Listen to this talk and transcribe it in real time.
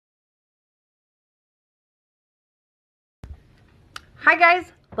Hi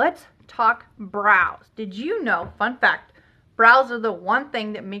guys, let's talk brows. Did you know, fun fact, brows are the one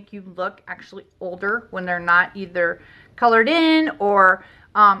thing that make you look actually older when they're not either colored in or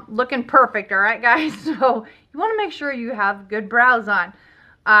looking perfect, all right guys? So you want to make sure you have good brows on.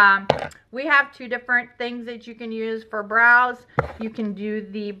 We have two different things that you can use for brows. You can do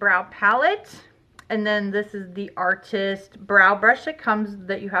the brow palette, and then this is the artist brow brush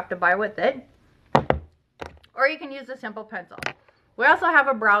that you have to buy with it. Or you can use a simple pencil. We also have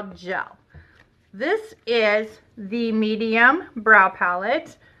a brow gel. This is the medium brow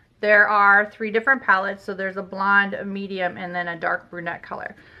palette. There are 3 different palettes. So there's a blonde, a medium, and then a dark brunette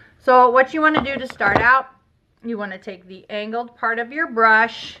color. So what you want to do to start out, you want to take the angled part of your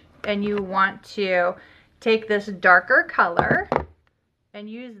brush and you want to take this darker color and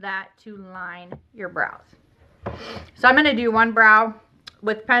use that to line your brows. So I'm going to do one brow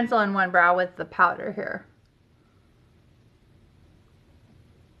with pencil and one brow with the powder here.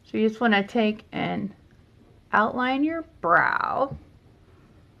 So you just want to take and outline your brow.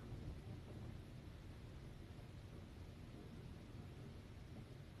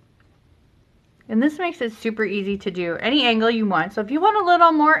 And this makes it super easy to do any angle you want. So if you want a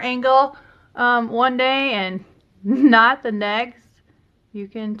little more angle one day and not the next, you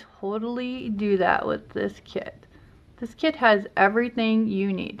can totally do that with this kit. This kit has everything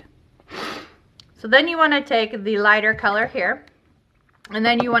you need. So then you want to take the lighter color here. And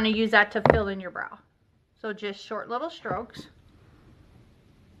then you want to use that to fill in your brow. So just short little strokes.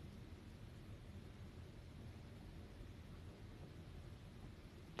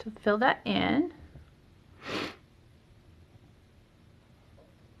 To fill that in.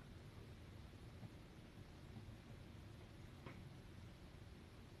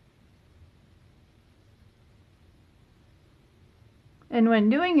 And when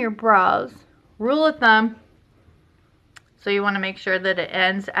doing your brows, rule of thumb, so you want to make sure that it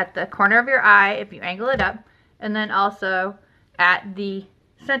ends at the corner of your eye if you angle it up, and then also at the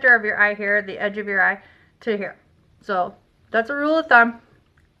center of your eye here, the edge of your eye to here. So that's a rule of thumb.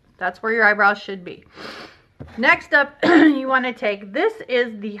 That's where your eyebrows should be. Next up, you want to take, this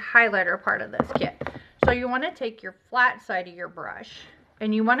is the highlighter part of this kit. So you want to take your flat side of your brush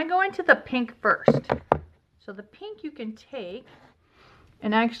and you want to go into the pink first. So the pink you can take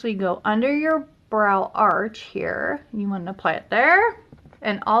and actually go under your brow arch here. You want to apply it there,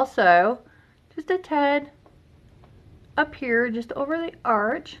 and also just a tad up here just over the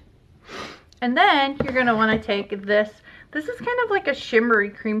arch. And then you're going to want to take this is kind of like a shimmery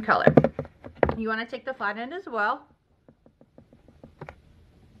cream color. You want to take the flat end as well,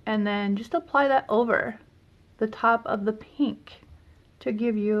 and then just apply that over the top of the pink to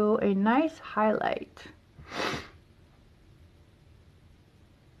give you a nice highlight.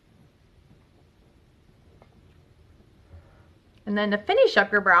 And then to finish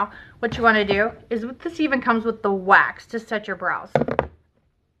up your brow, what you want to do is, this even comes with the wax to set your brows.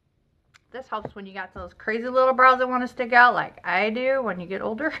 This helps when you got those crazy little brows that want to stick out like I do when you get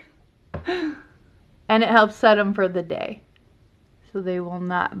older. And it helps set them for the day, so they will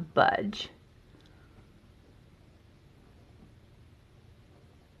not budge.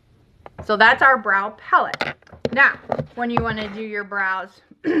 So that's our brow palette. Now, when you want to do your brows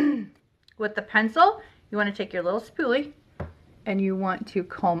with the pencil, you want to take your little spoolie and you want to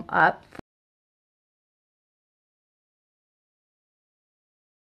comb up